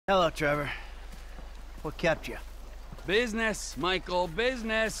Hello, Trevor. What kept you? Business, Michael,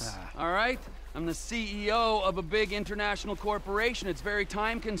 business. All right? I'm the CEO of a big international corporation. It's very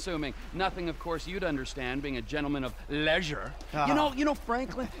time-consuming. Nothing, of course, you'd understand, being a gentleman of leisure. You know,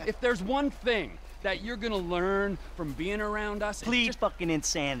 Franklin, if there's one thing that you're gonna learn from being around us... Plead fucking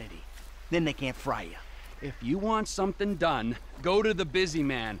insanity. Then they can't fry you. If you want something done, go to the busy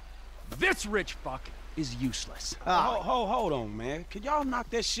man. This rich fuck is useless. Hold on, man. Could y'all knock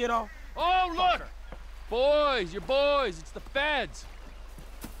that shit off? Oh, look! Boys, you're boys. It's the feds.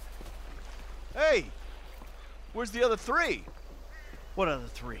 Hey! Where's the other three? What other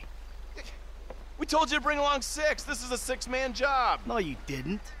three? We told you to bring along 6. This is a 6-man job. No, you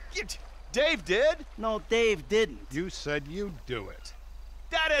didn't. Dave did? No, Dave didn't. You said you'd do it.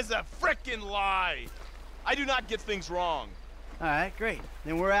 That is a frickin' lie. I do not get things wrong. All right, great.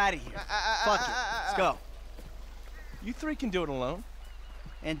 Then we're out of here. Fuck it. Let's go. You 3 can do it alone.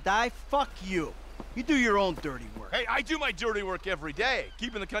 And fuck you. You do your own dirty work. Hey, I do my dirty work every day,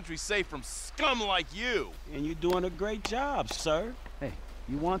 keeping the country safe from scum like you. And you're doing a great job, sir. Hey,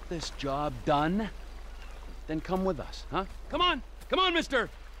 you want this job done? Then come with us, huh? Come on, Mr.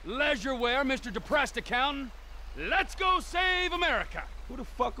 Leisureware, Mr. Depressed Accountant. Let's go save America. Who the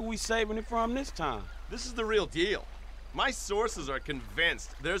fuck are we saving it from this time? This is the real deal. My sources are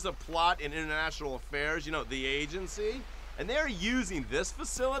convinced there's a plot in international affairs, you know, the agency, and they're using this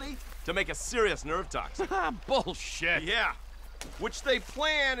facility to make a serious nerve toxin. Bullshit. Yeah. Which they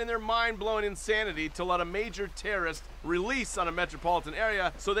plan in their mind-blowing insanity to let a major terrorist release on a metropolitan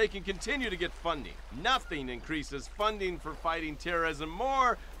area so they can continue to get funding. Nothing increases funding for fighting terrorism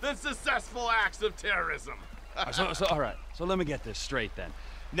more than successful acts of terrorism. All right, so let me get this straight then.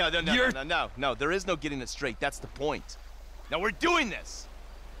 No, there is no getting it straight. That's the point. Now we're doing this.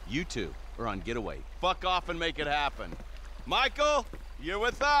 You 2 are on getaway. Fuck off and make it happen. Michael, you're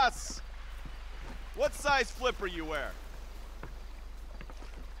with us. What size flipper you wear?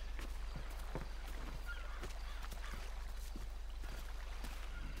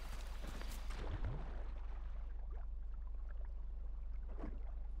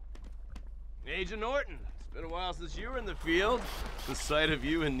 Agent Norton, it's been a while since you were in the field. The sight of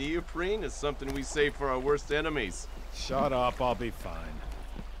you in neoprene is something we save for our worst enemies. Shut up, I'll be fine.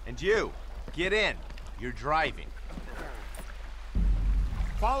 And you, get in. You're driving.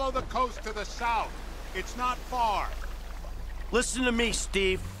 Follow the coast to the south. It's not far. Listen to me,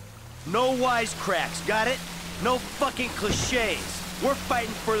 Steve. No wisecracks, got it? No fucking cliches. We're fighting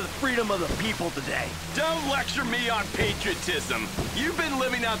for the freedom of the people today. Don't lecture me on patriotism. You've been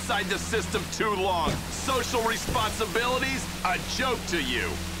living outside the system too long. Social responsibilities, a joke to you.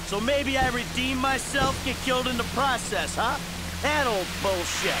 So maybe I redeem myself, get killed in the process, huh? That old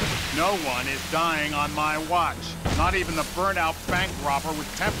bullshit. No one is dying on my watch. Not even the burnout bank robber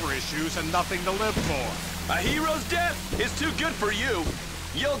with temper issues and nothing to live for. A hero's death is too good for you.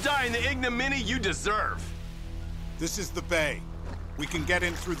 You'll die in the ignominy you deserve. This is the bay. We can get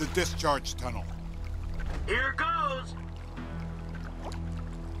in through the discharge tunnel. Here goes.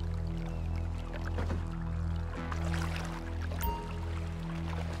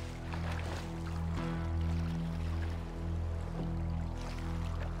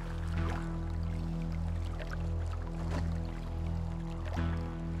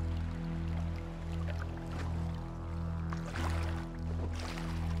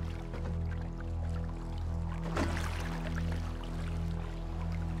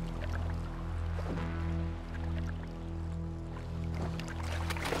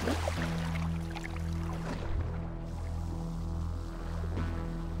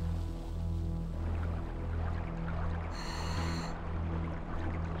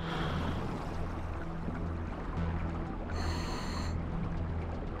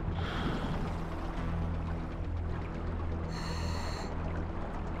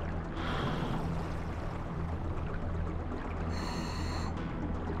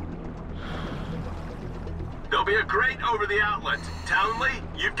 There'll be a grate over the outlet. Townley,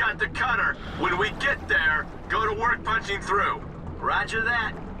 you've got the cutter. When we get there, go to work punching through. Roger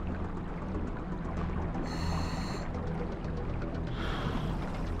that.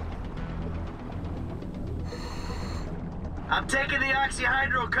 I'm taking the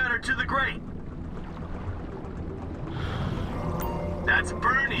oxyhydro cutter to the grate. That's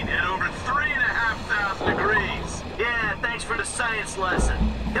burning at over 3,500 degrees. Yeah, thanks for the science lesson.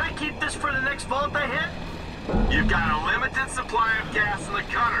 Can I keep this for the next vault I hit? You've got a limited supply of gas in the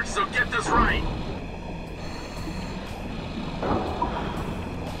cutter, so get this right.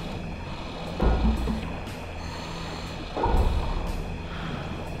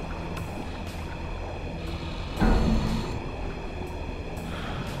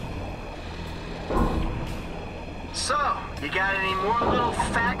 So, you got any more little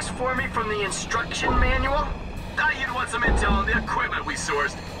facts for me from the instruction manual? Thought you'd want some intel on the equipment we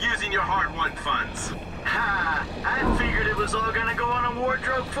sourced using your hard-won funds. Ha! I figured it was all gonna go on a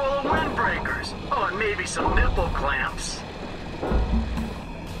wardrobe full of windbreakers. Oh, and maybe some nipple clamps.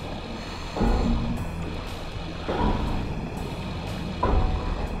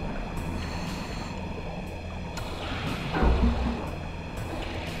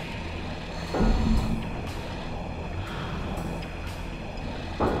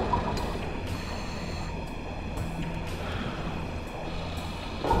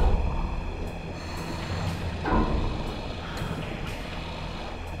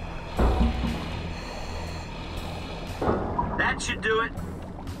 That should do it.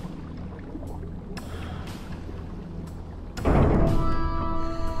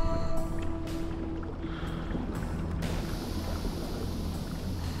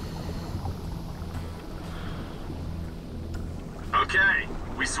 Okay,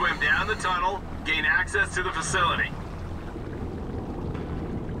 we swim down the tunnel, gain access to the facility.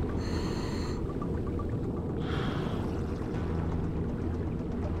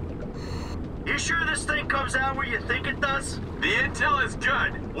 You sure this thing comes out where you think it does? The intel is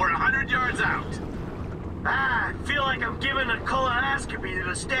good. We're 100 yards out. I feel like I'm giving a colonoscopy to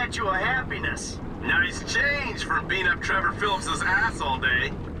the Statue of Happiness. Nice change from beating up Trevor Phillips's ass all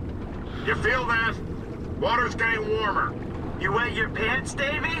day. You feel that? Water's getting warmer. You wet your pants,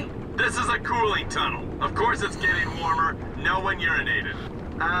 Davy? This is a cooling tunnel. Of course it's getting warmer. No one urinated.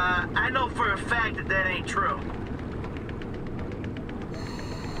 I know for a fact that that ain't true.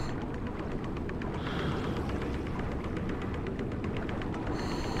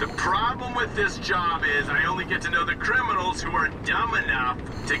 The problem with this job is I only get to know the criminals who are dumb enough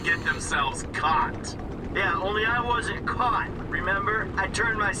to get themselves caught. Yeah, only I wasn't caught, remember? I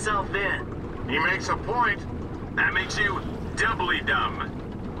turned myself in. He makes a point. That makes you doubly dumb.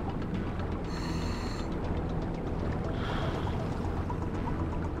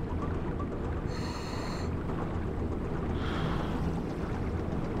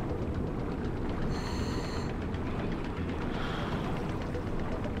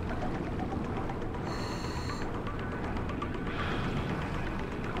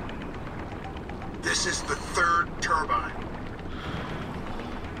 This is the third turbine.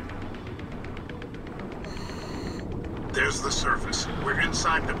 There's the surface. We're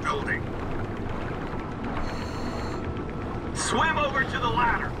inside the building. Swim over to the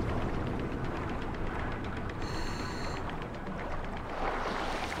ladder.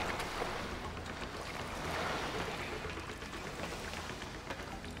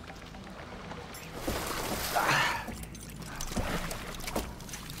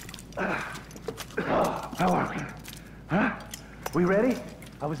 How are we? Huh? We ready?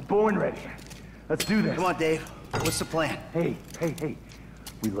 I was born ready. Let's do this. Come on, Dave. What's the plan? Hey.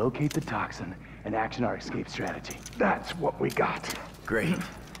 We locate the toxin and action our escape strategy. That's what we got. Great.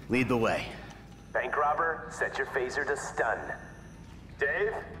 Lead the way. Bank robber, set your phaser to stun.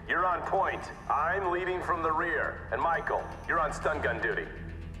 Dave, you're on point. I'm leading from the rear. And Michael, you're on stun gun duty.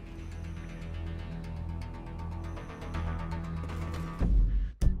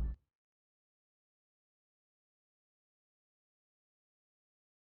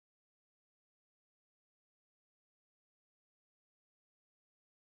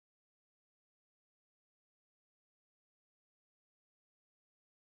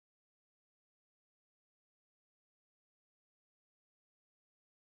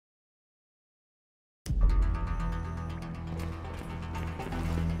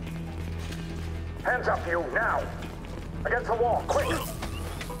 Hands up, you, now! Against the wall, quick!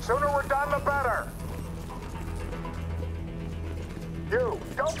 Sooner we're done, the better! You,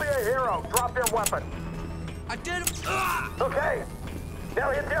 don't be a hero. Drop your weapon. I did. Okay, now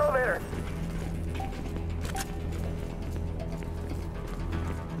hit the elevator.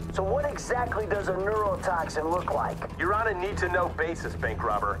 So what exactly does a neurotoxin look like? You're on a need-to-know basis, bank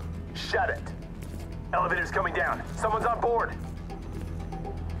robber. Shut it. Elevator's coming down. Someone's on board.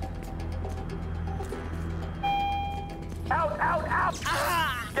 Out, out,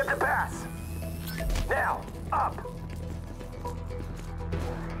 out! Get the pass. Now, up.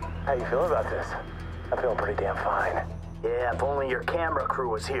 How you feeling about this? I feel pretty damn fine. Yeah, if only your camera crew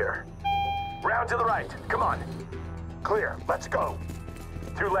was here. Round to the right. Come on. Clear, let's go.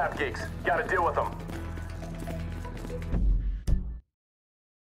 2 lab geeks. Gotta deal with them.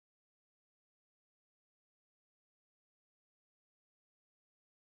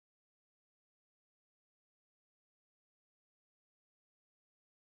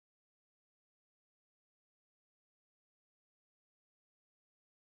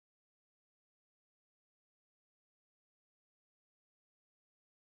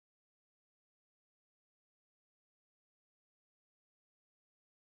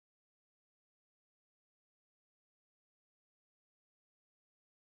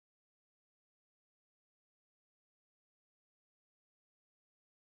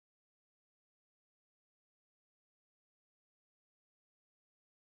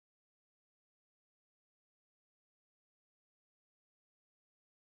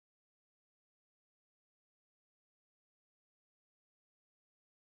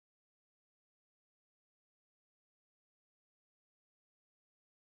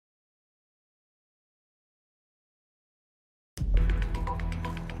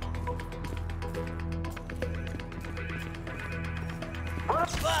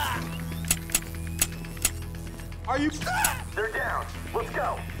 Are you... They're down. Let's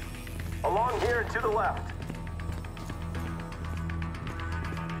go. Along here and to the left.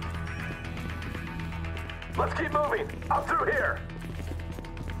 Let's keep moving. Up through here.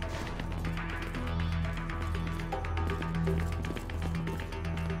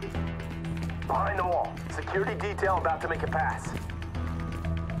 Behind the wall. Security detail about to make a pass.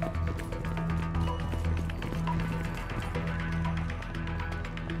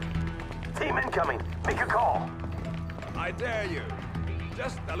 Team incoming. Make a call. I dare you.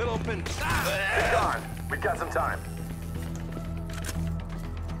 Just a little pin. Get on. We've got some time.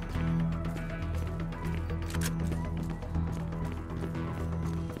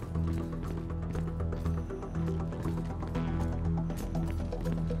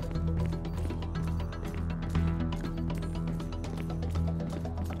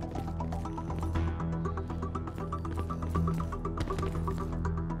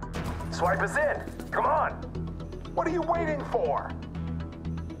 Swipe us in. Come on. What are you waiting for?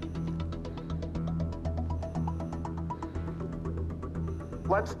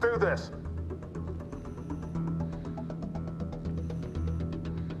 Let's do this.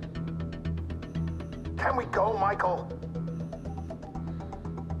 Can we go, Michael?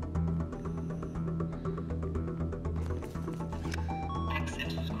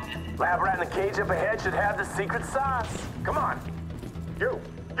 Lab rat in the cage up ahead should have the secret sauce. Come on. You!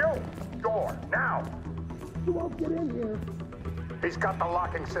 Door, now! You won't get in here. He's got the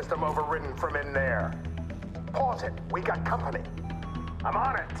locking system overridden from in there. Pause it. We got company. I'm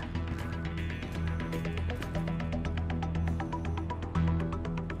on it.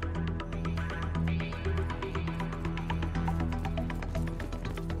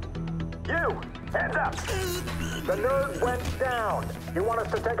 You! Hands up! The nerd went down. You want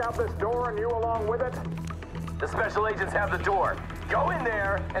us to take out this door and you along with it? The special agents have the door. Go in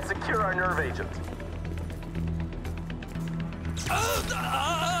there and secure our nerve agent.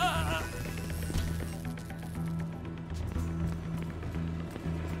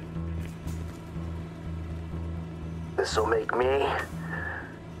 This'll make me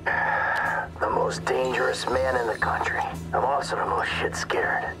the most dangerous man in the country. I'm also the most shit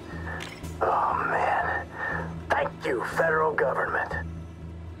scared. Oh man. Thank you, federal government.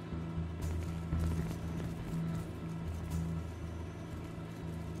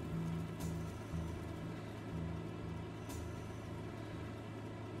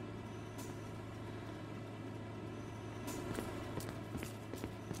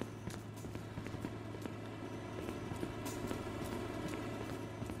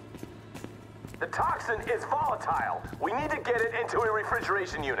 The toxin is volatile. We need to get it into a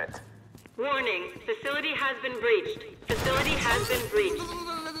refrigeration unit. Warning, facility has been breached. Facility has been breached.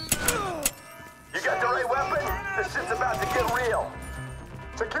 You got the right weapon? This shit's about to get real.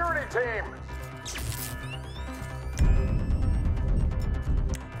 Security team!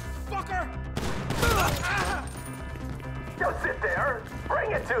 Fucker! Don't sit there.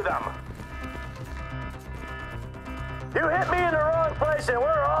 Bring it to them. You hit me in the wrong place and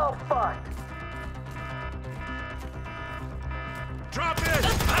we're all fucked. Drop it!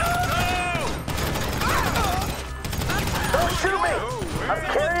 Don't shoot me! I'm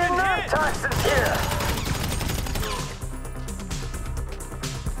carrying nerve toxins here!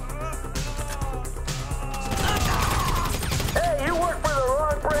 Hey, you work for the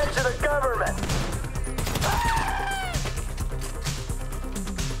wrong branch of the government!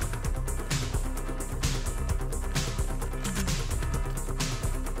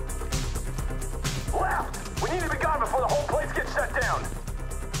 Left! We need to be gone before the whole place gets shut down!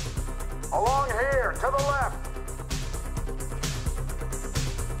 Along here, to the left!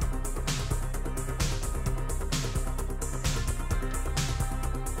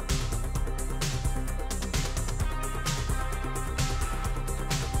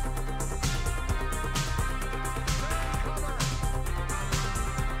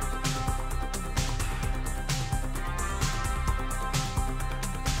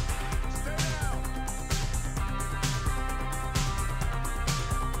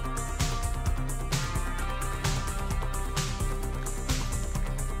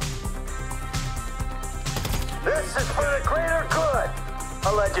 This is for the greater good,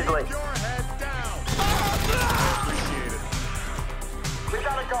 allegedly. Keep your head down. Appreciate it. We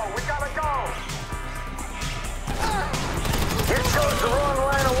gotta go, we gotta go! You chose the wrong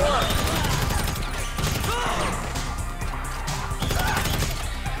line of work!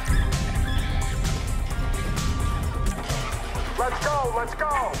 Let's go, let's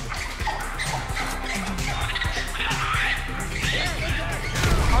go!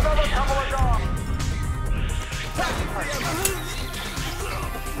 Another couple of dogs!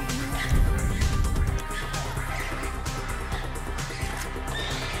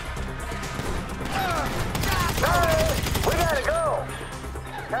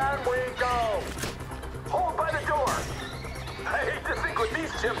 And we go. Hold by the door. I hate to think what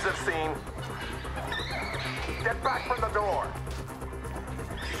these chimps have seen. Get back from the door.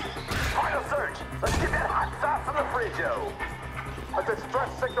 Final search. Let's get that hot sauce in the fridge-o. A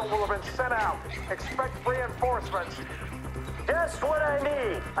distress signal will have been sent out. Expect reinforcements. Just what I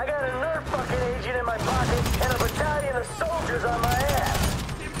need. I got a nerve fucking agent in my pocket and a battalion of soldiers on my ass.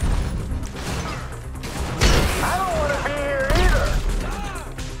 I don't want to be here either.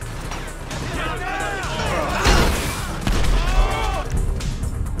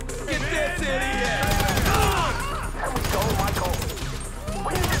 Get this idiot! Here we go, Michael.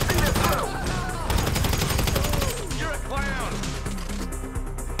 We need to see this through. You're a clown!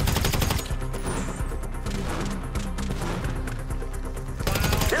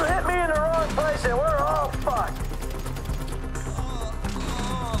 You hit me in the wrong place and we're all fucked.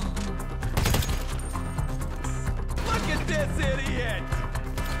 Look at this idiot!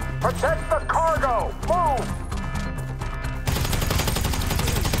 Protect the cargo. Move.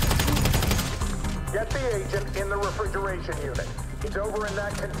 Get the agent in the refrigeration unit. He's over in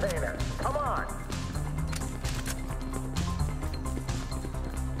that container. Come on.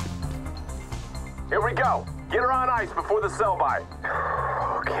 Here we go. Get her on ice before the sell-by.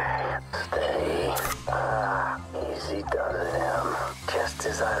 Okay, stay. Easy does it, him. Just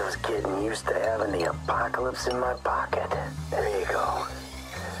as I was getting used to having the apocalypse in my pocket. There you go.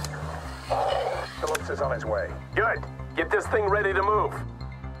 Phillips is on his way. Good. Get this thing ready to move.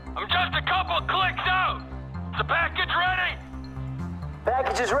 I'm just a couple clicks out. Is the package ready?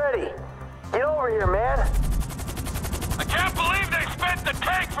 Package is ready. Get over here, man. I can't believe they spent the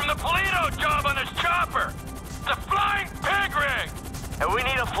tank from the Polito job on this chopper. It's a flying pig rig. And we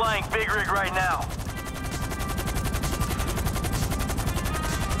need a flying pig rig right now.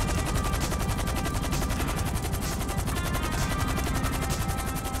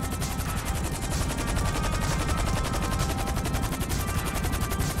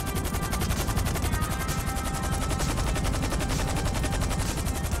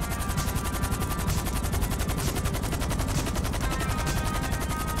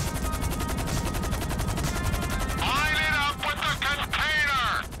 Line it up with the container!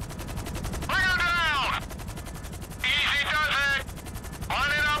 Bring her down! Easy does it!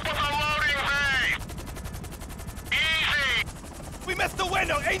 Line it up with the loading bay! Easy! We missed the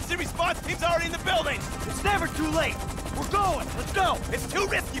window! Agency response team's already in the building! It's never too late! We're going! Let's go! It's too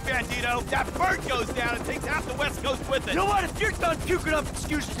risky, Bandito! That bird goes down and takes half the West Coast with it! You know what? If you're done puking up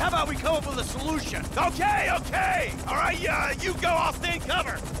excuses, how about we come up with a solution? Okay, okay! Alright, you go, I'll stay in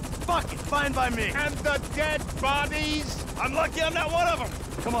cover! Fuck it, fine by me. And the dead bodies? I'm lucky I'm not one of them!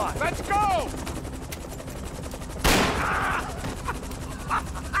 Come on. Let's go!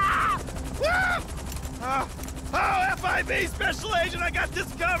 Oh, FIB Special Agent, I got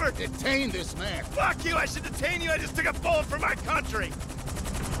this covered! Detain this man. Fuck you, I should detain you, I just took a bullet for my country!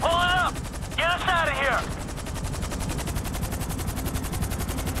 Pull it up. Get us out of here.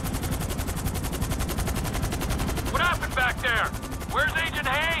 What happened back there? Where's Agent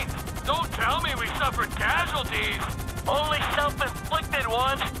Haynes? Don't tell me we suffered casualties. Only self-inflicted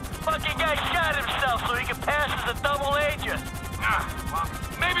ones. Fucking guy shot himself so he could pass as a double agent. Well,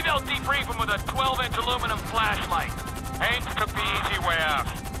 maybe they'll debrief him with a 12-inch aluminum flashlight. Haynes took the easy way out.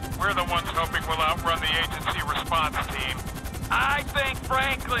 We're the ones hoping we'll outrun the agency response team. I think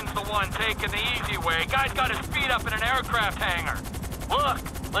Franklin's the one taking the easy way. Guy's got his feet up in an aircraft hangar. Look,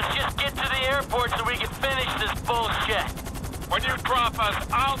 let's just get to the airport so we can finish this bullshit. When you drop us,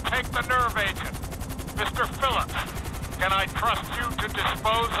 I'll take the nerve agent. Mr. Phillips, can I trust you to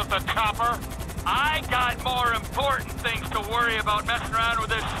dispose of the chopper? I got more important things to worry about messing around with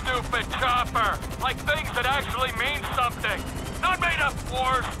this stupid chopper. Like things that actually mean something. Not made up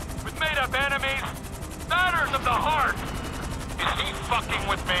wars with made up enemies. Matters of the heart. Is he fucking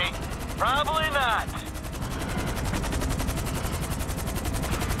with me? Probably not.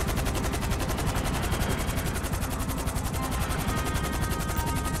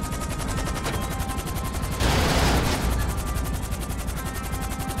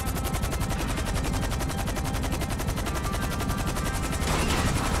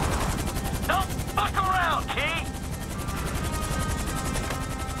 Don't fuck around, Key.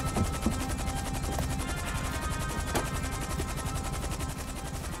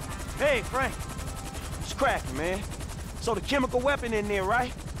 Hey, Frank. It's cracking, man. So the chemical weapon in there,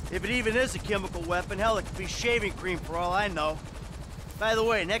 right? If it even is a chemical weapon, hell, it could be shaving cream for all I know. By the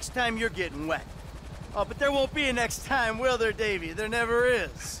way, next time you're getting wet. Oh, but there won't be a next time, will there, Davey? There never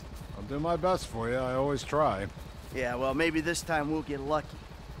is. I'll do my best for you. I always try. Yeah, well, maybe this time we'll get lucky.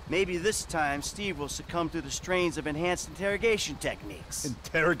 Maybe this time Steve will succumb to the strains of enhanced interrogation techniques.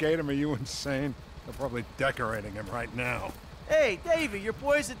 Interrogate him? Are you insane? They're probably decorating him right now. Hey, Davey, your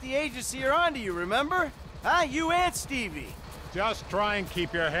boys at the agency are onto you, remember? Huh? You and Stevie. Just try and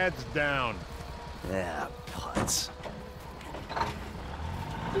keep your heads down. Yeah, putz.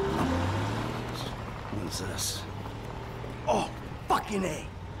 What's this? Oh, fucking A.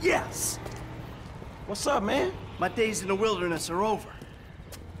 Yes! What's up, man? My days in the wilderness are over.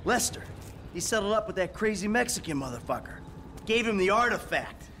 Lester, he settled up with that crazy Mexican motherfucker. Gave him the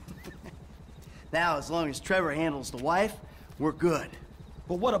artifact. Now, as long as Trevor handles the wife, we're good.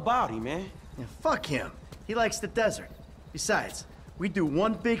 But what about him, man? Yeah, fuck him. He likes the desert. Besides, we do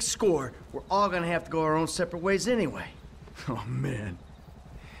one big score, we're all gonna have to go our own separate ways anyway. Oh, man.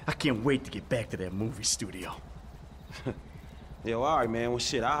 I can't wait to get back to that movie studio. Yo, all right, man. Well,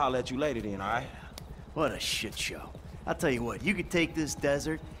 shit, I'll holler at you later then, all right? What a shit show. I'll tell you what, you could take this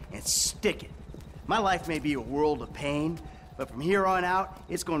desert and stick it. My life may be a world of pain, but from here on out,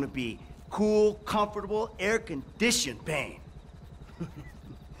 it's gonna be cool, comfortable, air-conditioned pain.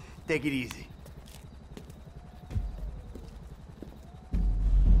 Take it easy.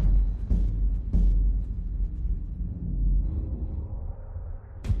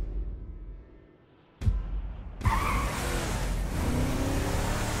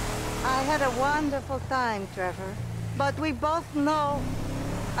 I had a wonderful time, Trevor. But we both know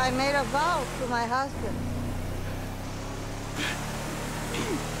I made a vow to my husband.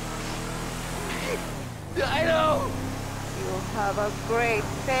 I know! You have a great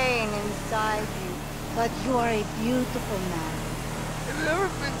pain inside you, but you are a beautiful man. I've never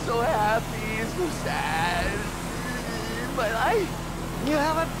been so happy, so sad in my life. You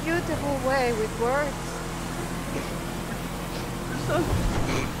have a beautiful way with words.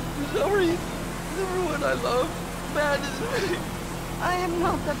 For some reason, everyone I love abandons me. I am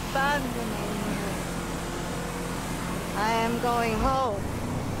not abandoning you. I am going home.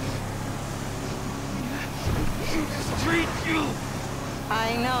 Treat you!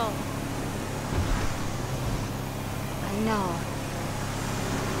 I know. I know.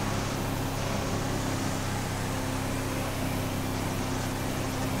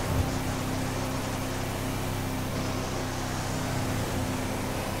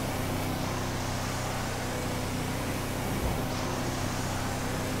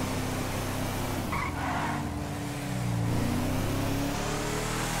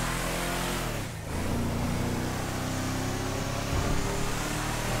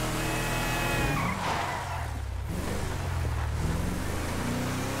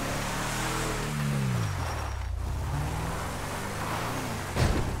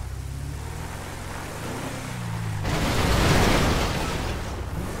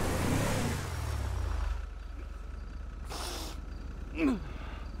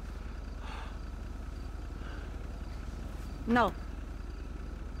 No.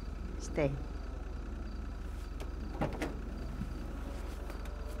 Stay.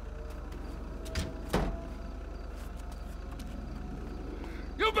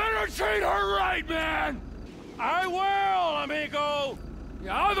 You better treat her right, man! I will, amigo!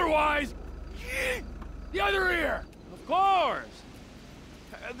 Yeah, otherwise, the other ear! Of course!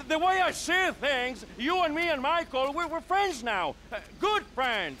 The way I see things, you and me and Michael, we're friends now. Good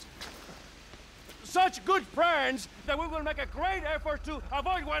friends. Such good friends that we will make a great effort to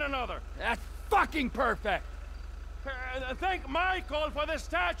avoid one another. That's fucking perfect! Thank Michael for the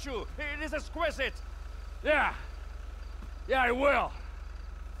statue. It is exquisite. Yeah. Yeah, I will.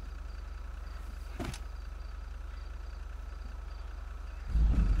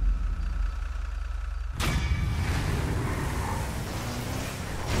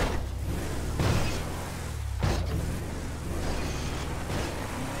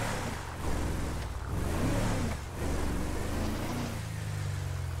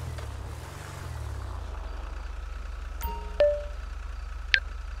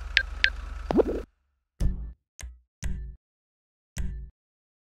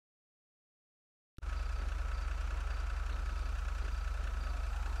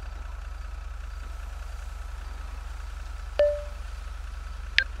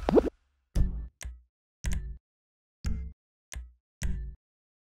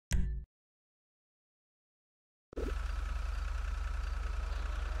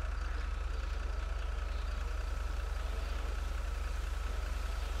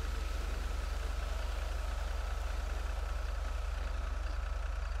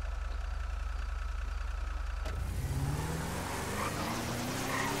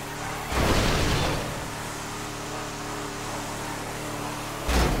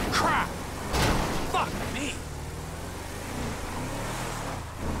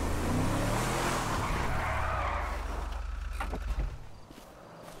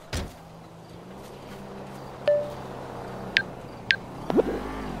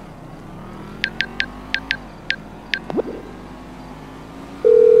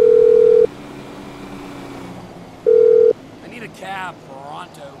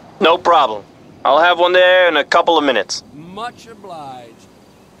 Pronto. No problem. I'll have one there in a couple of minutes. Much obliged.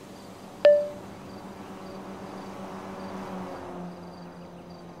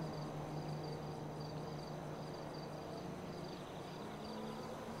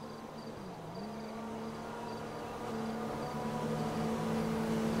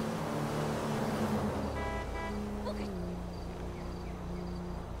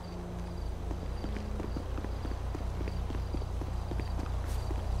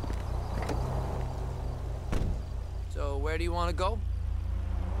 So, where do you want to go?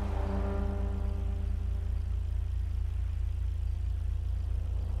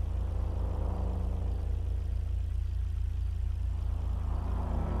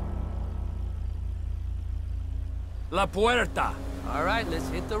 La Puerta. All right, let's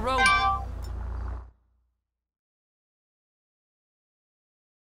hit the road.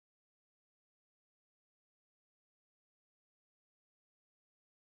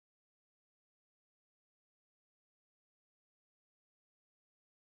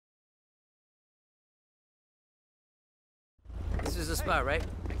 This is the spot, right?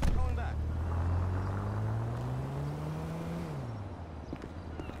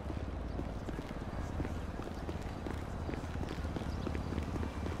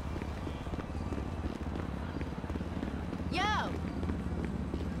 Yo!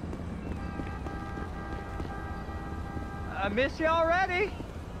 I miss you already.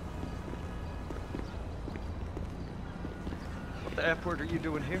 What the F word are you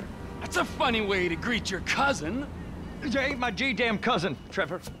doing here? That's a funny way to greet your cousin. You ain't my G-damn cousin,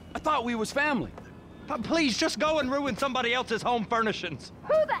 Trevor. I thought we was family. Please, just go and ruin somebody else's home furnishings.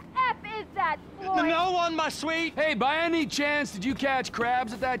 Who the F is that, Floyd? No one, my sweet. Hey, by any chance, did you catch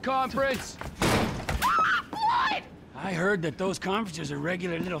crabs at that conference? Floyd! I heard that those conferences are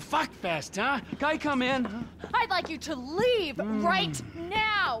regular little fuck fest, huh? Guy, come in. I'd like you to leave right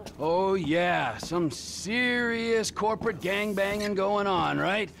now. Oh, yeah. Some serious corporate gangbanging going on,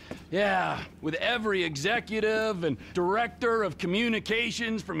 right? Yeah, with every executive and director of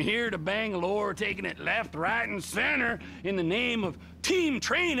communications from here to Bangalore taking it left, right, and center in the name of team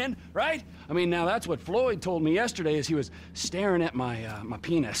training, right? I mean, now that's what Floyd told me yesterday as he was staring at my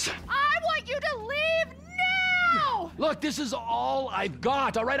penis. I want you to leave now! Look, this is all I've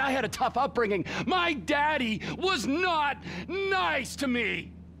got, all right? I had a tough upbringing. My daddy was not nice to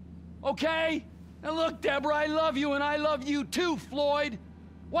me, okay? Now look, Deborah, I love you, and I love you too, Floyd.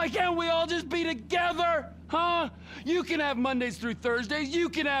 Why can't we all just be together, huh? You can have Mondays through Thursdays, you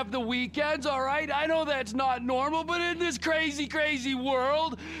can have the weekends, all right? I know that's not normal, but in this crazy, crazy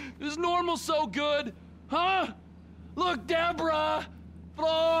world, is normal so good, huh? Look, Deborah,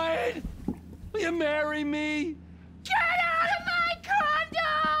 Floyd, will you marry me? Get out of my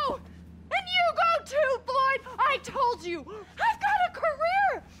condo! And you go too, Floyd! I told you! I've got a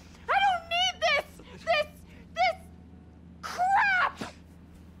career! I don't need this crap!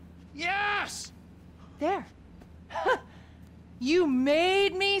 Yes! There. You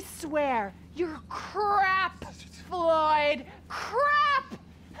made me swear. You're crap, Floyd. Crap!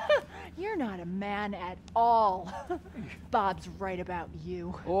 You're not a man at all. Bob's right about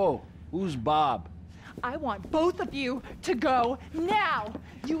you. Oh, who's Bob? I want both of you to go now.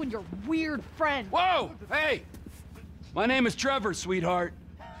 You and your weird friend. Whoa! Hey! My name is Trevor, sweetheart.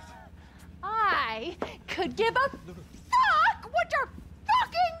 I could give a fuck what your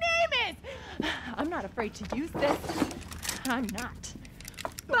fucking name is. I'm not afraid to use this. I'm not.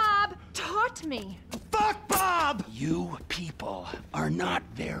 Bob taught me. Fuck Bob! You people are not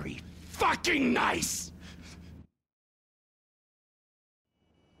very fucking nice!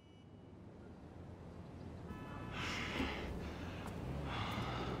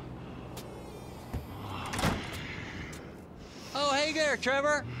 Oh, hey there,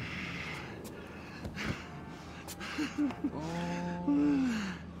 Trevor.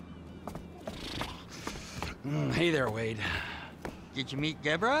 Hey there, Wade. Did you meet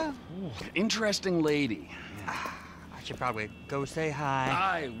Deborah? Ooh, interesting lady. I should probably go say hi.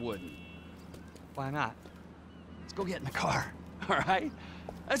 I wouldn't. Why not? Let's go get in the car, all right?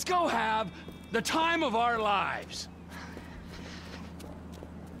 Let's go have the time of our lives.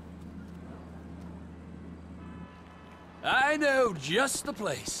 I know just the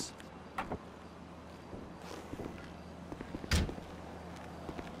place.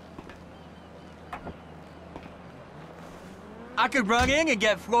 I could run in and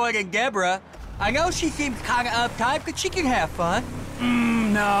get Floyd and Deborah. I know she seems kind of uptight, but she can have fun.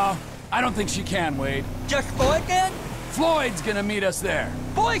 No, I don't think she can, Wade. Just Floyd then? Floyd's gonna meet us there.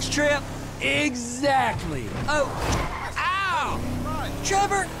 Boys trip. Exactly. Oh, ow!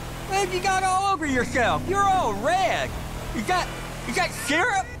 Trevor, what have you got all over yourself? You're all red. Is that You got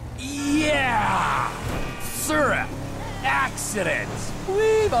syrup? Yeah! Syrup. Accidents.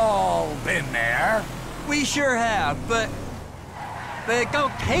 We've all been there. We sure have, but it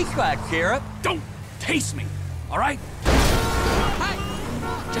don't taste like syrup. Don't taste me, all right? Hey,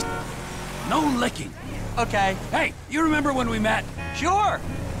 just no licking. Okay. Hey, you remember when we met? Sure.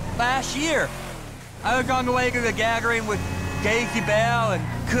 Last year. I was on the way to the gathering with Daisy Bell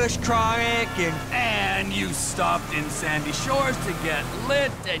and Kush Chronic And you stopped in Sandy Shores to get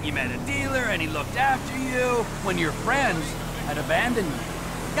lit, and you met a dealer, and he looked after you when your friends had abandoned you.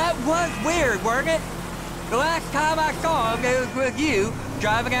 That was weird, wasn't it? The last time I saw them, it was with you,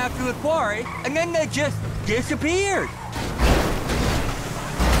 driving out to the quarry, and then they just disappeared.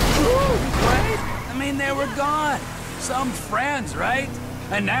 Right? I mean, they were gone. Some friends, right?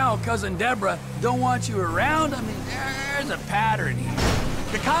 And now Cousin Deborah don't want you around. I mean, there's a pattern here.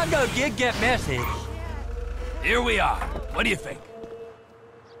 The Congo did get messy. Here we are. What do you think?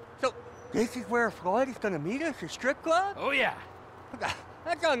 So, this is where Floyd is gonna meet us, a strip club? Oh, yeah.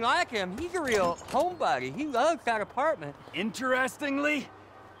 That's unlike him. He's a real homebody. He loves that apartment. Interestingly,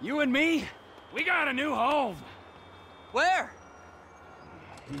 you and me, we got a new home. Where?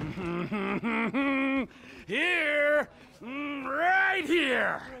 Here. Right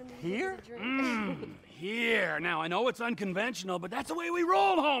here. Here? Here. Now, I know it's unconventional, but that's the way we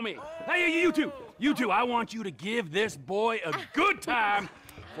roll, homie. Hey, you two. You two, I want you to give this boy a good time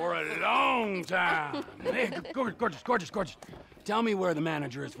for a long time. Hey, gorgeous. Tell me where the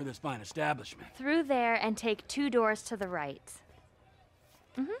manager is for this fine establishment. Through there and take 2 doors to the right.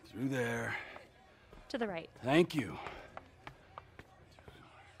 Through there. To the right. Thank you.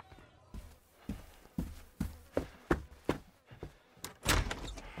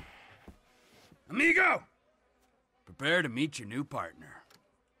 Amigo! Prepare to meet your new partner.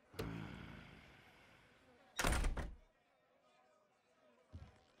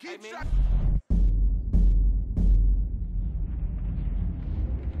 Keep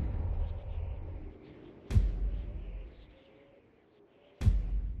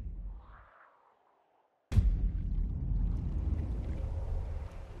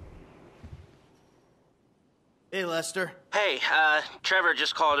Hey, Lester. Hey, Trevor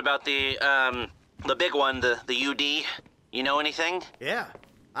just called about the big one, the UD. You know anything? Yeah,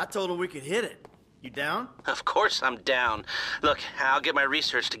 I told him we could hit it. You down? Of course I'm down. Look, I'll get my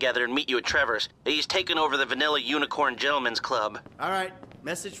research together and meet you at Trevor's. He's taken over the Vanilla Unicorn Gentlemen's Club. All right,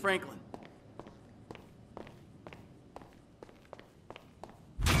 message Franklin.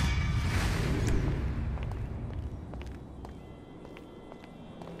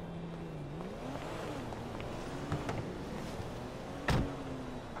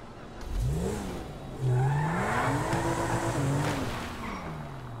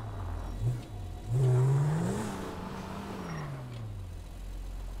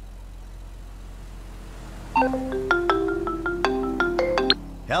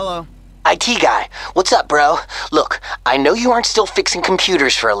 Hello. IT guy, what's up, bro? Look, I know you aren't still fixing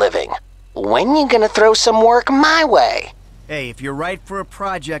computers for a living. When you gonna throw some work my way? Hey, if you're right for a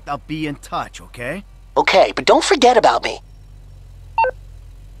project, I'll be in touch, okay? Okay, but don't forget about me.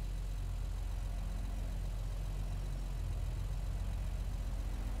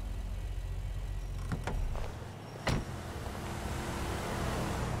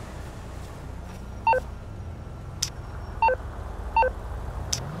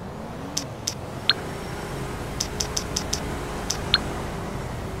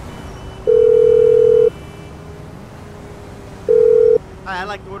 Hi, I'd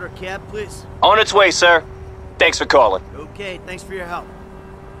like to order a cab, please. On its way, sir. Thanks for calling. Okay, thanks for your help.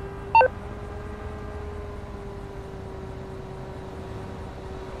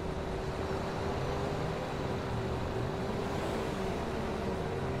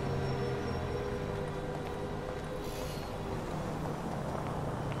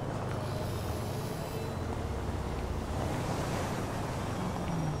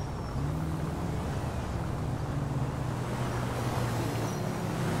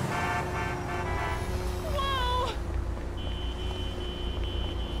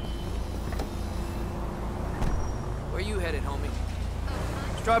 Where you headed, homie?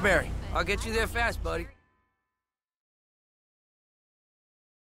 Strawberry. I'll get you there fast, buddy.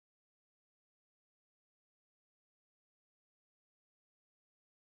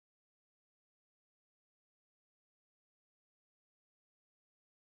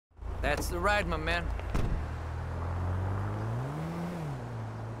 That's the ride, my man.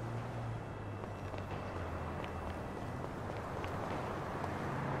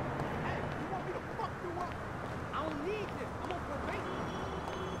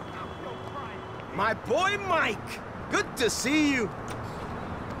 My boy Mike! Good to see you.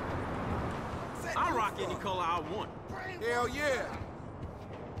 I'll rock any color I want. Hell yeah.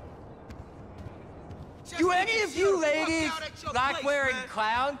 Do any of you ladies like wearing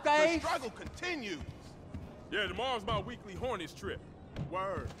clown face? The struggle continues. Yeah, tomorrow's my weekly Hornets trip.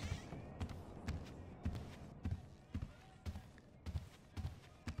 Word.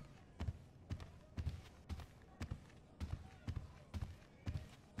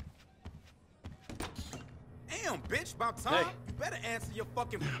 Damn, bitch, about time. You better answer your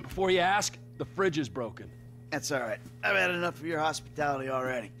fucking... Before you ask, the fridge is broken. That's all right. I've had enough of your hospitality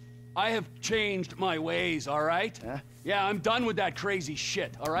already. I have changed my ways, all right? Huh? Yeah, I'm done with that crazy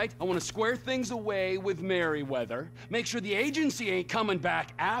shit, all right? I want to square things away with Merryweather, make sure the agency ain't coming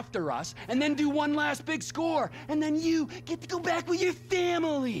back after us, and then do one last big score. And then you get to go back with your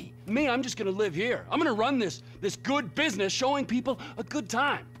family. Me, I'm just gonna live here. I'm gonna run this good business showing people a good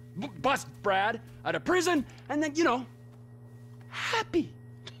time. Bust Brad out of prison, and then, you know, happy.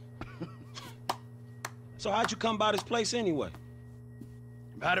 So how'd you come by this place anyway?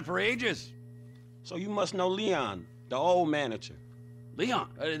 I've had it for ages. So you must know Leon, the old manager. Leon?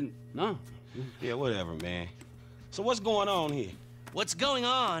 I didn't know. Yeah, whatever, man. So what's going on here? What's going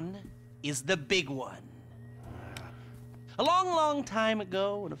on is the big one. A long, long time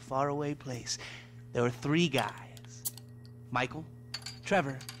ago in a faraway place, there were 3 guys. Michael,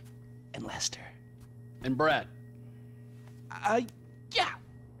 Trevor, and Lester. And Brad? Yeah.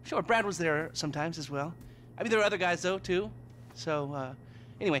 Sure, Brad was there sometimes as well. I mean, there were other guys, though, too. So,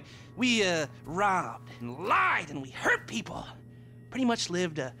 anyway, we, robbed and lied and we hurt people. Pretty much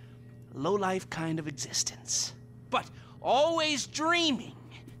lived a low-life kind of existence. But always dreaming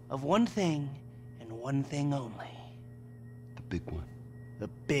of one thing and one thing only. The big one. The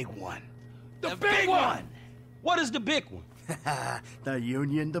big one. The big one! What is the big one? The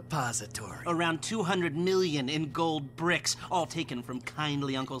Union Depository. Around 200 million in gold bricks, all taken from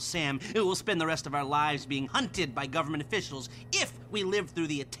kindly Uncle Sam, who will spend the rest of our lives being hunted by government officials if we live through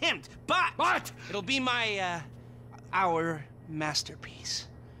the attempt. But it'll be our masterpiece.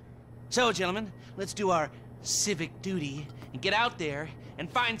 So, gentlemen, let's do our civic duty and get out there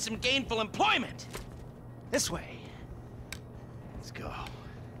and find some gainful employment. This way. Let's go.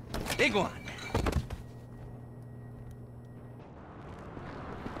 Big one.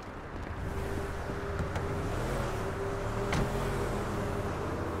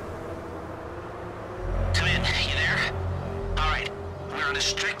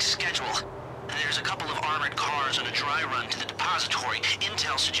 Strict schedule. There's a couple of armored cars on a dry run to the depository.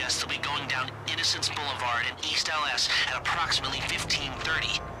 Intel suggests they'll be going down Innocence Boulevard in East LS at approximately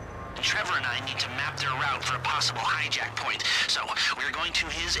 15:30. Trevor and I need to map their route for a possible hijack point. So we're going to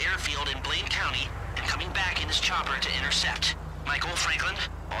his airfield in Blaine County and coming back in his chopper to intercept. Michael, Franklin,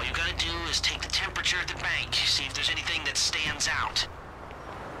 all you gotta do is take the temperature at the bank, see if there's anything that stands out.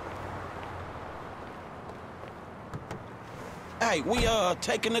 Hey, we,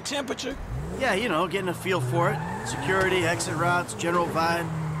 taking the temperature? Yeah, you know, getting a feel for it. Security, exit routes, general vibe.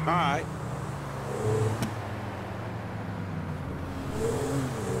 All right.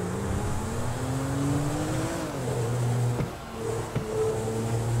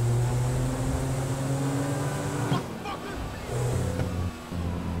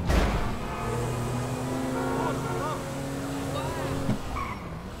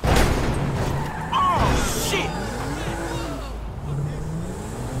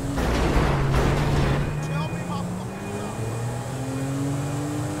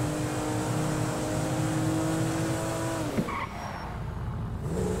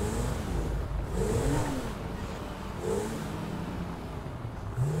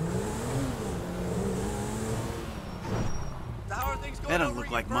 That don't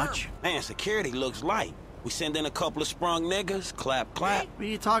look like much. Man, security looks light. We send in a couple of sprung niggas, clap, clap. What are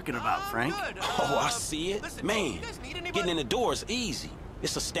you talking about, Frank? Oh, I see it. Listen, Man, getting in the door is easy.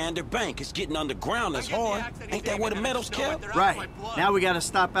 It's a standard bank. It's getting underground that's hard. Ain't that where the metal's kept? Right. Now we gotta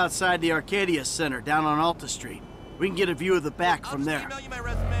stop outside the Arcadia Center down on Alta Street. We can get a view of the back from there. Email you my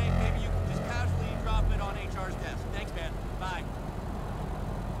resume. Maybe you can just casually drop it on HR's desk. Thanks, man. Bye.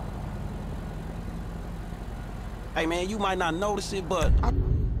 Hey, man, you might not notice it, but...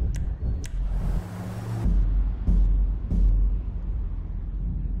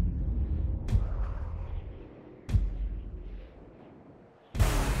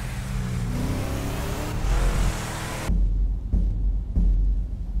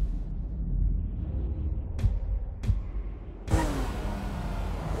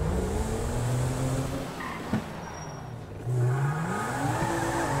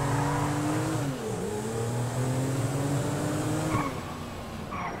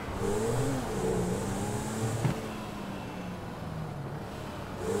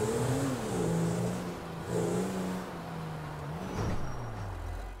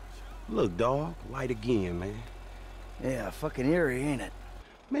 Look, dawg, light again, man. Yeah, fucking eerie, ain't it?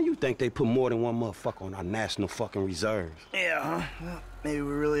 Man, you think they put more than one motherfucker on our national fucking reserves? Yeah, huh? Well, maybe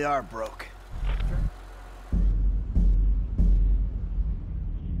we really are broke.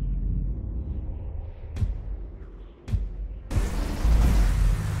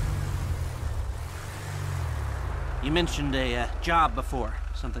 You mentioned a job before.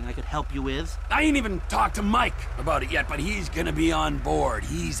 Something I could help you with? I ain't even talked to Mike about it yet, but he's gonna be on board.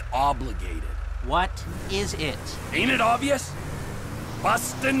 He's obligated. What is it? Ain't it obvious?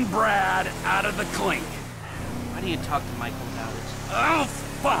 Bustin' Brad out of the clink. Why do you talk to Michael about it? Oh,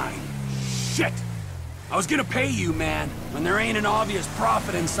 fine. Shit. I was gonna pay you, man. When there ain't an obvious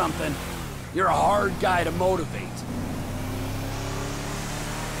profit in something, you're a hard guy to motivate.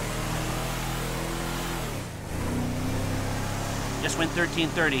 Just went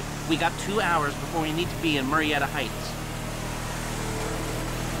 13:30. We got 2 hours before we need to be in Murrieta Heights.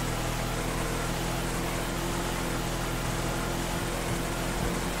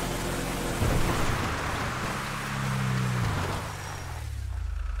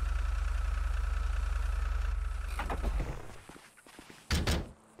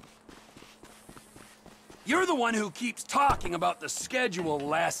 You're the one who keeps talking about the schedule,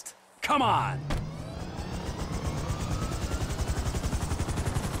 Lest. Come on.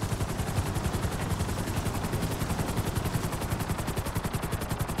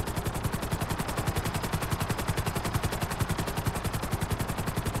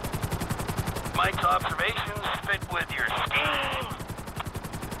 Mike's observations fit with your scheme.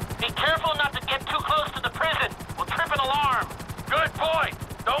 Be careful not to get too close to the prison. We'll trip an alarm. Good point.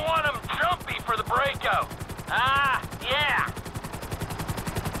 Don't want him jumpy for the breakout. Ah, yeah.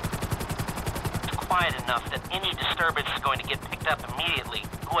 It's quiet enough that any disturbance is going to get picked up immediately.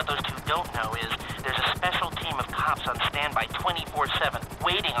 What those two don't know is there's a special team of cops on standby 24/7,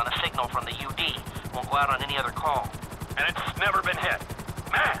 waiting on a signal from the UD. Won't go out on any other call. And it's never been hit.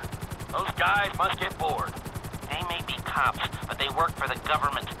 Man, those guys must get bored. They may be cops, but they work for the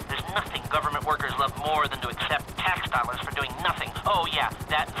government. There's nothing government workers love more than to accept tax dollars for doing nothing. Oh yeah,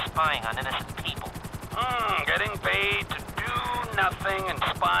 that and spying on innocent people. Getting paid to do nothing and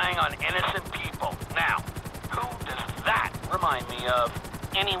spying on innocent people. Now, who does that remind me of?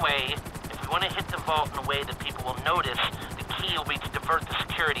 Anyway, if we want to hit the vault in a way that people will notice, the key will be to divert the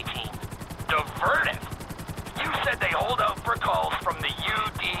security team. Divert it? You said they hold out for calls from the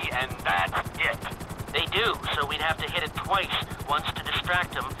UD and that's it. They do, so we'd have to hit it twice. Once to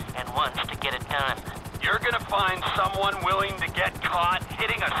distract them, and once to get it done. You're gonna find someone willing to get caught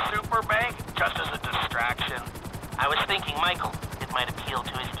hitting a super bank just as a distraction? I was thinking Michael. It might appeal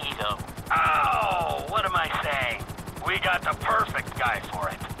to his ego. Oh, what am I saying? We got the perfect guy for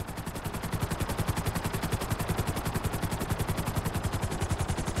it.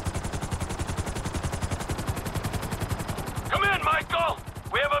 Come in, Michael!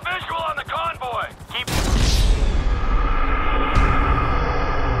 We have a visual on the convoy! Keep...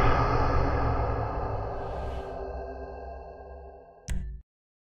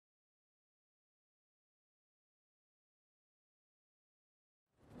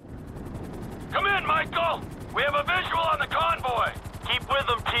 Come in, Michael! We have a visual on the convoy! Keep with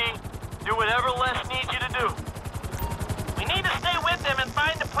them, T. Do whatever Les needs you to do. We need to stay with them and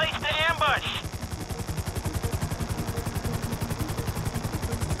find a place to ambush.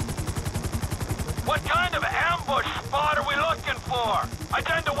 What kind of ambush spot are we looking for? I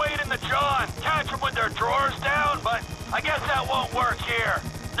tend to wait in the jaw and catch them with their drawers down, but I guess that won't work here.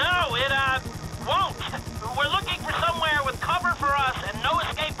 No, it, won't. We're looking for somewhere with cover for us and no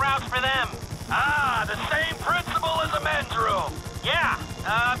escape routes for them. Ah, the same principle as a men's room. Yeah,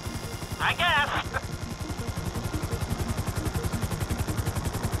 I guess.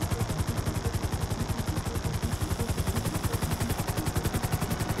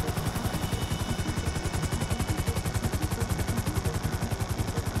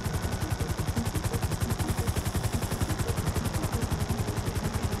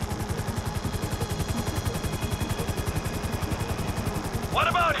 What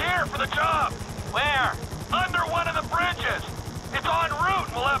about here for the job? Where? Under one of the bridges. It's en route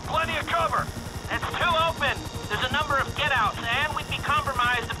and we'll have plenty of cover. It's too open. There's a number of get-outs, and we'd be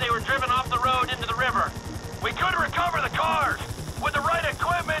compromised if they were driven off the road into the river. We could recover the cars. With the right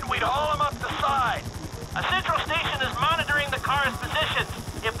equipment, we'd haul them up the side. A central station is monitoring the car's positions.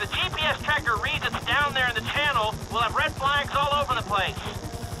 If the GPS tracker reads it's down there in the channel, we'll have red flags all over the place.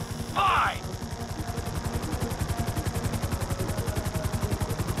 Fine.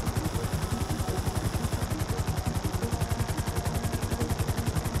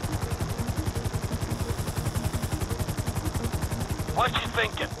 What you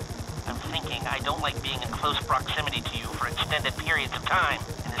thinking? I don't like being in close proximity to you for extended periods of time,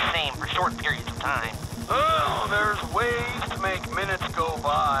 and the same for short periods of time. Oh, there's ways to make minutes go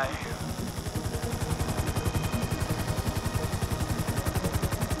by.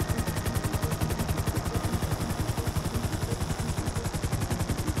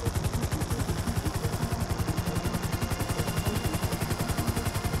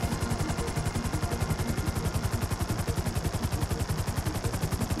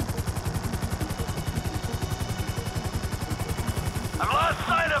 I've lost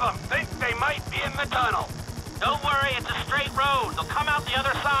sight of them. Think they might be in the tunnel. Don't worry, it's a straight road. They'll come out the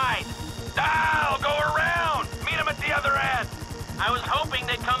other side. I'll go around. Meet them at the other end. I was hoping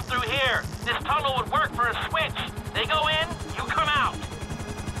they'd come through here. This tunnel would work for a switch. They go in, you come out.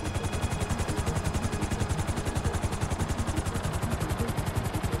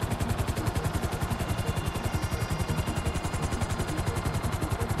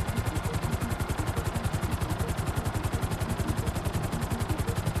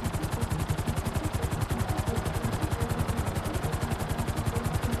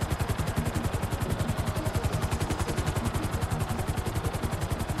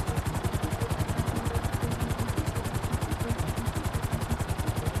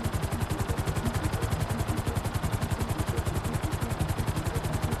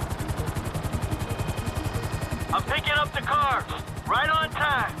 I'm picking up the cars. Right on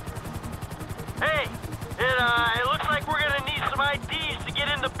time. Hey, it looks like we're gonna need some IDs to get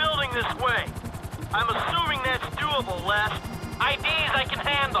in the building this way. I'm assuming that's doable, Les. IDs I can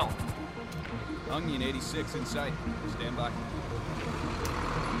handle. Onion 86 in sight. Stand by.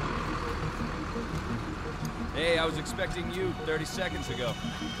 Hey, I was expecting you 30 seconds ago.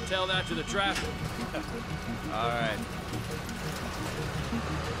 Tell that to the traffic. All right.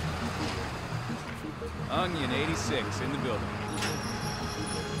 Onion 86 in the building.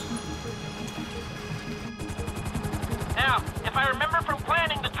 Now, if I remember from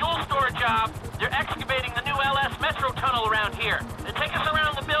planning the tool store job, they're excavating the new LS Metro tunnel around here. They take us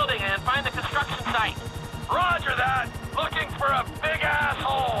around the building and find the construction site. Roger that. Looking for a big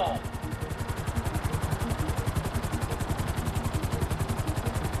asshole.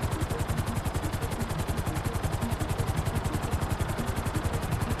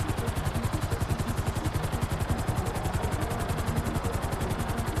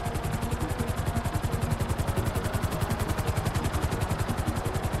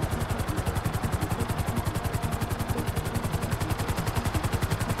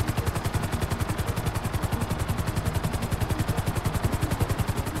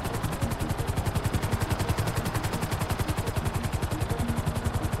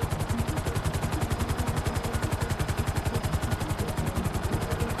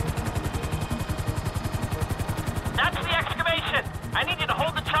 I need you to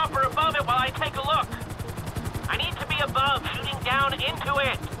hold the chopper above it while I take a look. I need to be above, shooting down into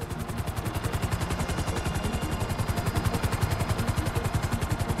it.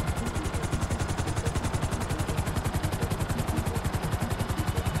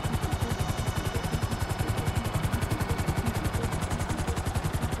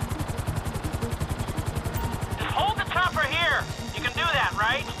 Just hold the chopper here. You can do that,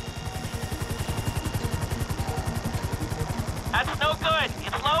 right? That's no good.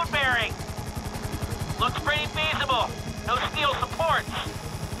 It's load-bearing. Looks pretty feasible. No steel supports.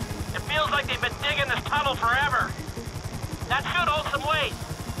 It feels like they've been digging this tunnel forever. That should hold some weight.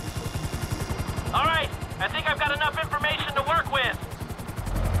 All right, I think I've got enough information to work with.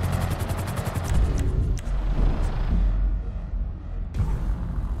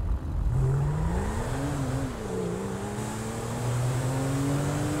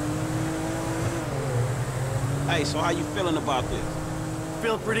 Hey, so how you feeling about this?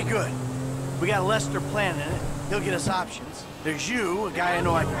 Feel pretty good. We got Lester planning it. He'll get us options. There's you, a guy I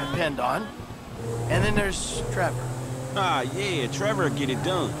know I can depend on. And then there's Trevor. Ah, yeah, Trevor will get it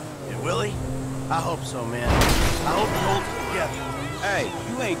done. And Willie? I hope so, man. I hope he holds it together. Hey,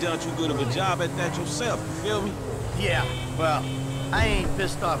 you ain't done too good of a job at that yourself, you feel me? Yeah, well, I ain't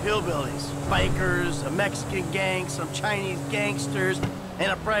pissed off hillbillies, bikers, a Mexican gang, some Chinese gangsters,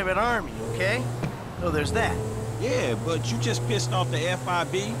 and a private army, okay? So there's that. Yeah, but you just pissed off the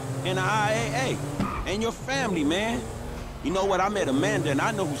FIB and the IAA. And your family, man. You know what, I met Amanda and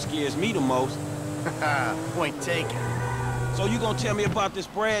I know who scares me the most. Point taken. So you gonna tell me about this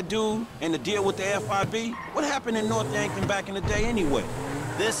Brad dude and the deal with the FIB? What happened in North Yankton back in the day anyway?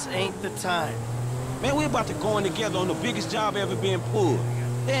 This ain't the time. Man, we're about to go in together on the biggest job ever being pulled.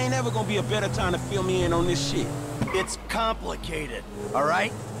 There ain't ever gonna be a better time to fill me in on this shit. It's complicated, all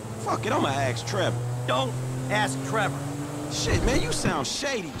right? Fuck it, I'ma ask Trevor. Don't ask Trevor. Shit, man, you sound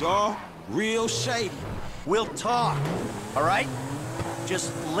shady, dawg. Real shady. We'll talk, all right?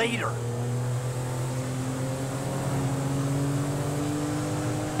 Just later.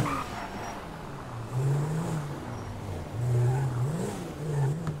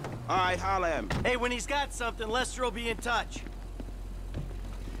 All right, holla at me. Hey, when he's got something, Lester will be in touch.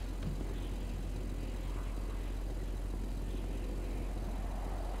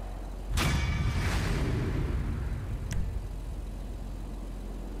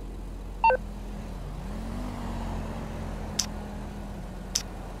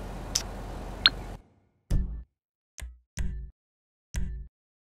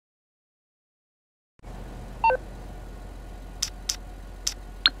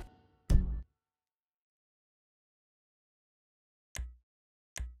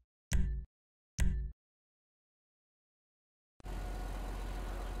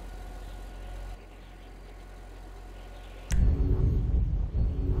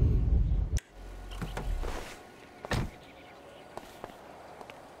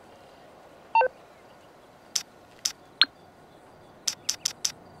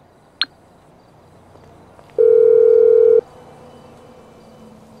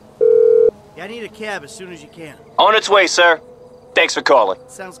 I need a cab as soon as you can. On its way, sir. Thanks for calling.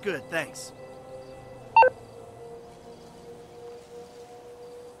 Sounds good, thanks.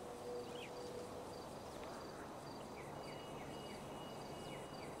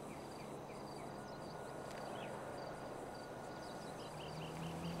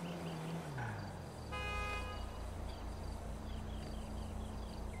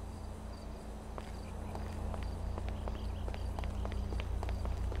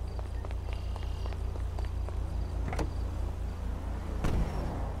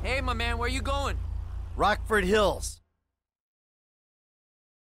 Hey, my man, where you going? Rockford Hills.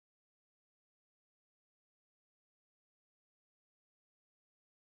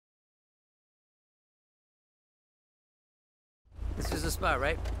 This is the spot,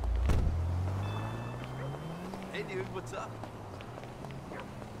 right? Hey, dude, what's up?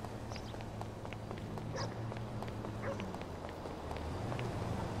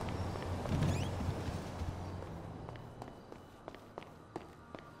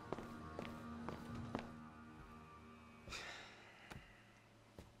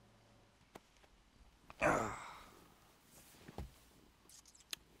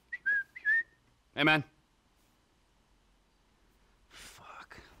 Hey, man.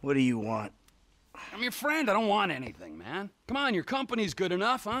 What do you want? I'm your friend. I don't want anything, man. Come on, your company's good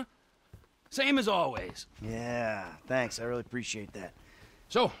enough, huh? Same as always. Yeah, thanks. I really appreciate that.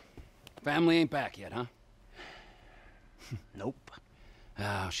 So, family ain't back yet, huh? Nope.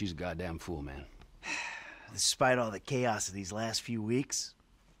 Ah, she's a goddamn fool, man. Despite all the chaos of these last few weeks,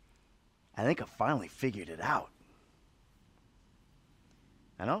 I think I finally figured it out.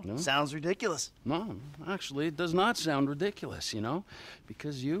 I know, No? sounds ridiculous. No, actually, it does not sound ridiculous, you know?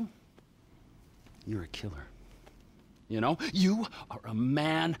 Because you're a killer. You know? You are a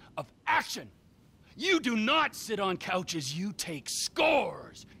man of action. You do not sit on couches, you take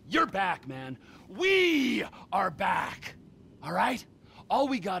scores. You're back, man. We are back. All right? All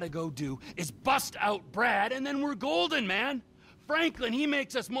we gotta go do is bust out Brad, and then we're golden, man. Franklin, he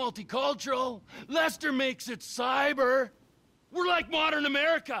makes us multicultural. Lester makes it cyber. We're like modern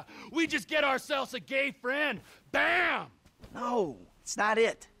America. We just get ourselves a gay friend. Bam! No, it's not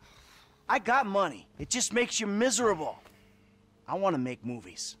it. I got money. It just makes you miserable. I want to make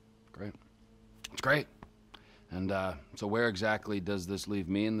movies. Great. It's great. And, so where exactly does this leave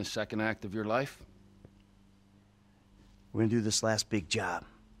me in the second act of your life? We're gonna do this last big job,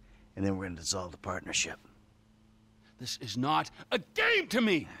 and then we're gonna dissolve the partnership. This is not a game to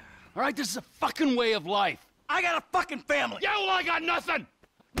me! All right? This is a fucking way of life. I got a fucking family! Yeah, well, I got nothing!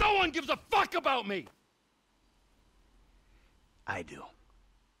 No one gives a fuck about me! I do.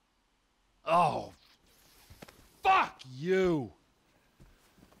 Oh, fuck you!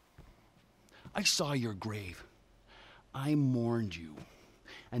 I saw your grave. I mourned you.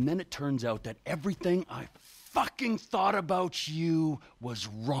 And then it turns out that everything I fucking thought about you was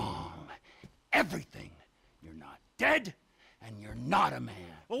wrong. Everything. You're not dead, and you're not a man.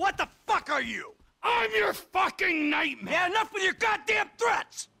 Well, what the fuck are you? I'm your fucking nightmare! Yeah, enough with your goddamn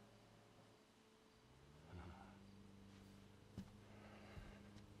threats!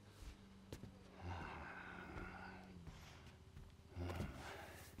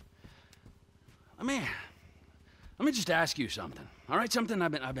 Let me just ask you something, all right? Something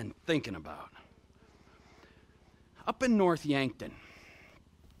I've been thinking about. Up in North Yankton,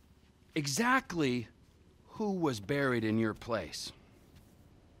 exactly who was buried in your place?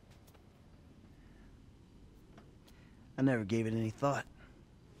 I never gave it any thought.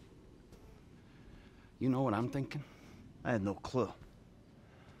 You know what I'm thinking? I had no clue.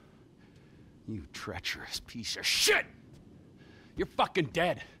 You treacherous piece of shit! You're fucking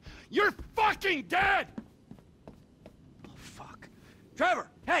dead! You're fucking dead! Oh, fuck. Trevor!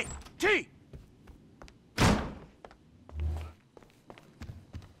 Hey! T!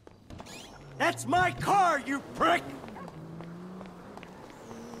 That's my car, you prick!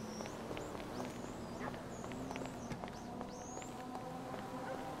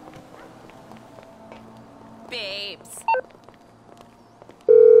 Babes.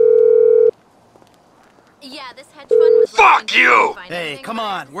 Yeah, this hedge fund was... Fuck you! Hey, come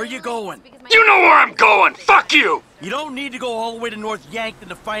on, where you going? You know where I'm going! Fuck you! You don't need to go all the way to North Yankton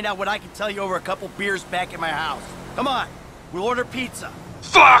to find out what I can tell you over a couple beers back at my house. Come on, we'll order pizza.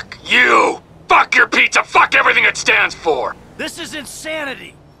 Fuck you! Fuck your pizza! Fuck everything it stands for! This is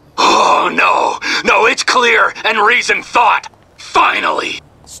insanity! Oh, no! No, it's clear and reasoned thought! Finally!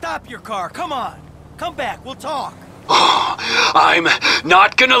 Stop your car, come on! Come back, we'll talk! Oh, I'm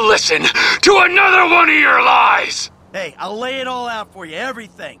not gonna listen to another one of your lies! Hey, I'll lay it all out for you,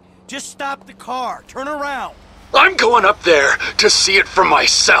 everything. Just stop the car, turn around. I'm going up there to see it for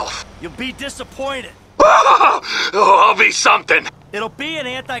myself. You'll be disappointed. Oh, I'll be something. It'll be an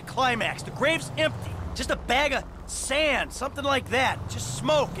anticlimax. The grave's empty. Just a bag of sand, something like that. Just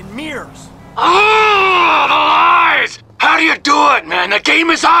smoke and mirrors. Oh, the lies! How do you do it, man? The game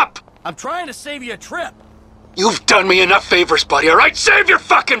is up! I'm trying to save you a trip. You've done me enough favors, buddy, all right? Save your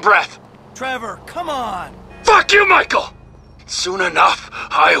fucking breath! Trevor, come on! Fuck you, Michael! Soon enough,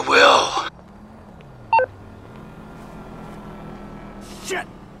 I will. Shit!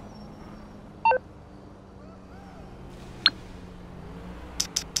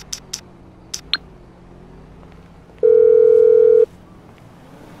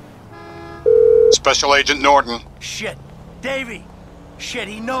 Special Agent Norton. Shit. Davey! Shit,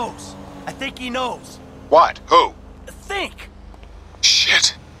 he knows. I think he knows. What? Who? Think!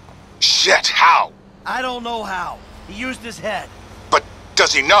 Shit. Shit, how? I don't know how. He used his head. But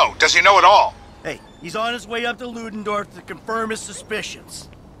does he know? Does he know at all? Hey, he's on his way up to Ludendorff to confirm his suspicions.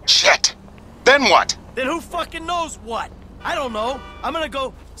 Shit. Then what? Then who fucking knows what? I don't know. I'm gonna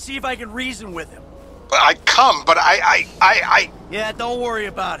go see if I can reason with him. I'd come, but I... Yeah, don't worry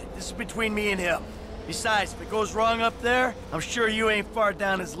about it. This is between me and him. Besides, if it goes wrong up there, I'm sure you ain't far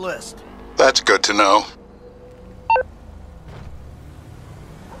down his list. That's good to know.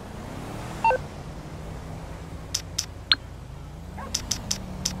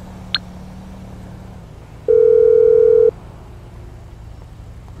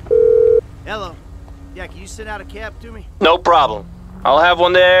 Hello. Yeah, can you send out a cab to me? No problem. I'll have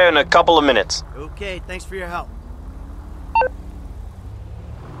one there in a couple of minutes. Okay, thanks for your help.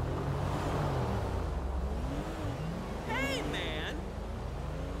 Hey, man!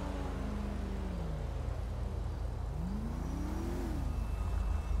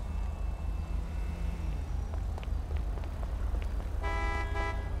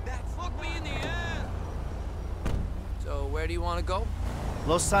 That fucked me in the ass! So, where do you want to go?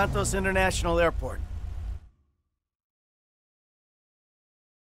 Los Santos International Airport.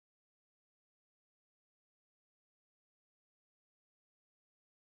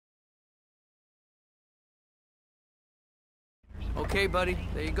 Okay, buddy.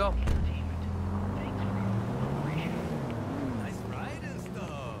 There you go.